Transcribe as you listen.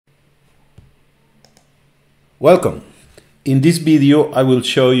Welcome. In this video, I will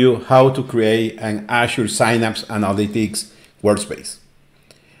show you how to create an Azure Synapse Analytics workspace.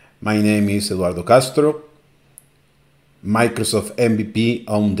 My name is Eduardo Castro, Microsoft MVP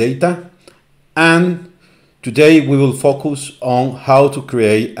on data, and today we will focus on how to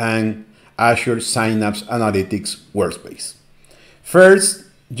create an Azure Synapse Analytics workspace. First,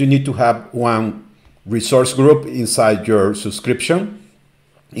 you need to have one resource group inside your subscription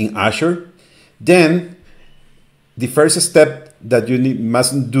in Azure. Then the first step that you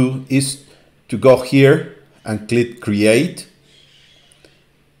must do is to go here and click Create.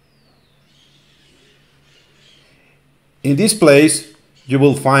 In this place, you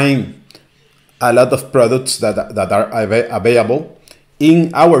will find a lot of products that are available.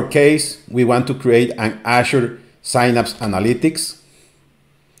 In our case, we want to create an Azure Synapse Analytics.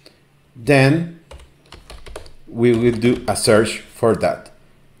 Then we will do a search for that.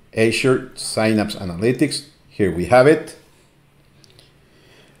 Azure Synapse Analytics. Here we have it.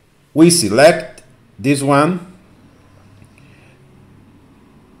 We select this one.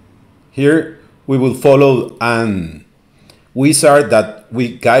 Here we will follow an wizard that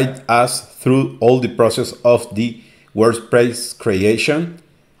will guide us through all the process of the workspace creation.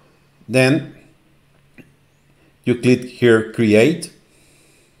 Then you click here, Create.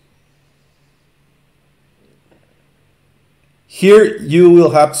 Here you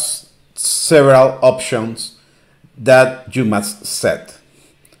will have several options that you must set.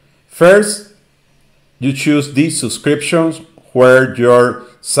 First, you choose the subscriptions where your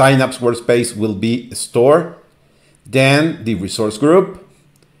Synapse workspace will be stored. Then the resource group,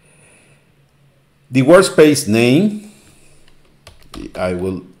 the workspace name. I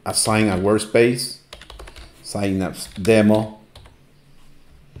will assign a workspace, Synapse Demo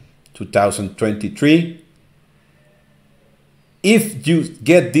 2023. If you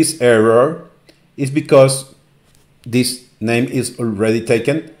get this error, it's because this name is already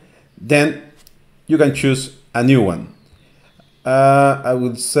taken. Then you can choose a new one. I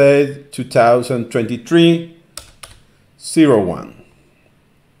would say 2023-01.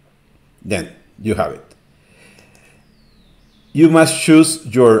 Then you have it. You must choose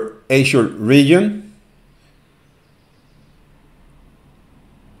your Azure region.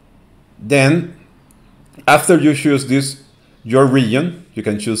 Then after you choose your region, you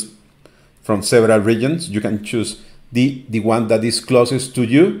can choose from several regions. You can choose the one that is closest to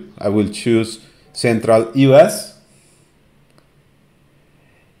you. I will choose Central US.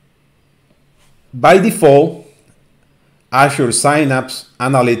 By default, Azure Synapse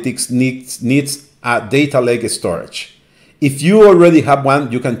Analytics needs a data lake storage. If you already have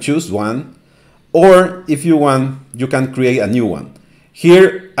one, you can choose one, or if you want, you can create a new one.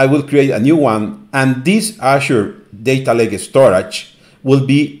 Here, I will create a new one, and this Azure data lake storage will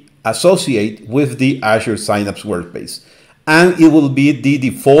be associated with the Azure Synapse Workspace, and it will be the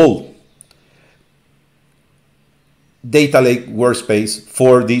default data lake workspace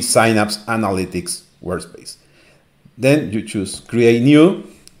for the Synapse Analytics workspace. Then you choose Create New.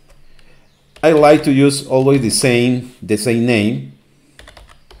 I like to use always the same name,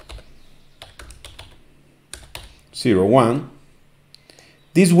 01.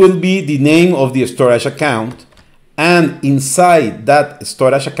 This will be the name of the storage account, and inside that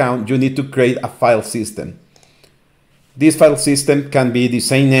storage account, you need to create a file system. This file system can be the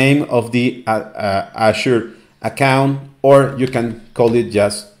same name of the Azure account, or you can call it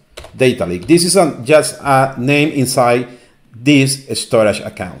just data lake. This is just a name inside this storage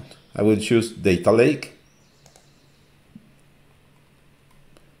account. I will choose data lake.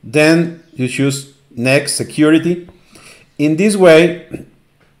 Then you choose Next, Security. In this way,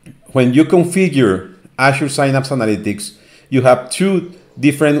 when you configure Azure Synapse Analytics, you have two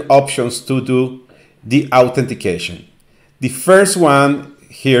different options to do the authentication. The first one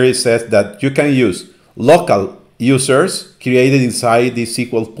here it says that you can use local users created inside the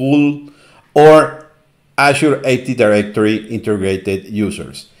SQL pool or Azure Active Directory integrated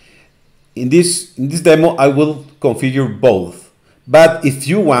users. In this demo, I will configure both. But if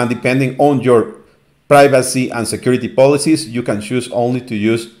you want, depending on your privacy and security policies, you can choose only to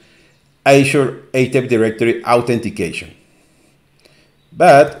use Azure Active Directory authentication.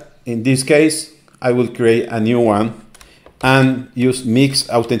 But in this case, I will create a new one and use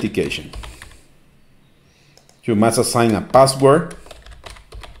mixed authentication. You must assign a password.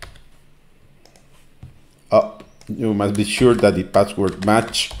 You must be sure that the password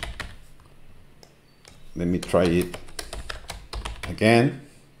match. Let me try it again.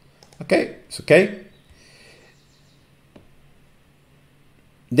 Okay, it's okay.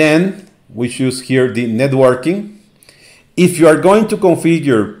 Then we choose here the networking. If you are going to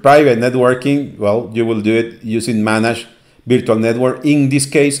configure private networking, well, you will do it using Managed Virtual Network. In this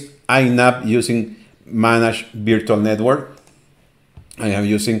case, I'm not using Managed Virtual Network. I am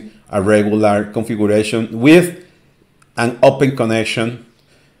using a regular configuration with an open connection.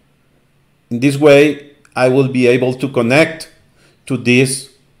 In this way, I will be able to connect to this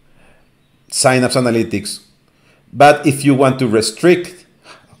Synapse Analytics. But if you want to restrict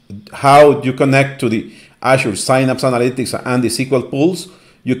how you connect to the Azure Synapse Analytics and the SQL pools,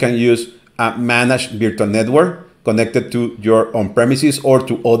 you can use a Managed Virtual Network connected to your on-premises or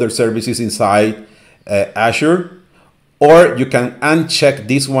to other services inside Azure. Or you can uncheck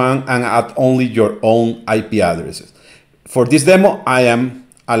this one and add only your own IP addresses. For this demo, I am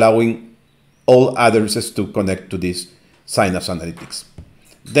allowing all addresses to connect to this Synapse Analytics.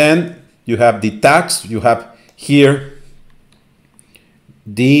 Then you have the tags. You have here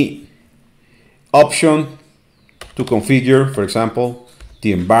the option to configure, for example,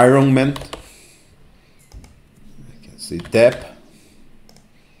 the environment. I can see depth.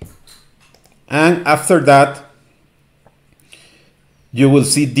 And after that, you will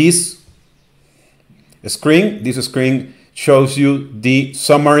see this screen. This screen shows you the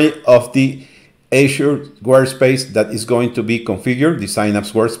summary of the Azure Workspace that is going to be configured, the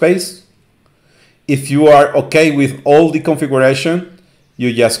Synapse Workspace. If you are okay with all the configuration,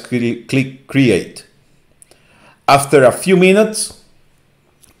 you just click Create. After a few minutes,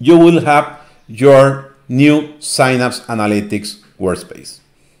 you will have your new Synapse Analytics Workspace.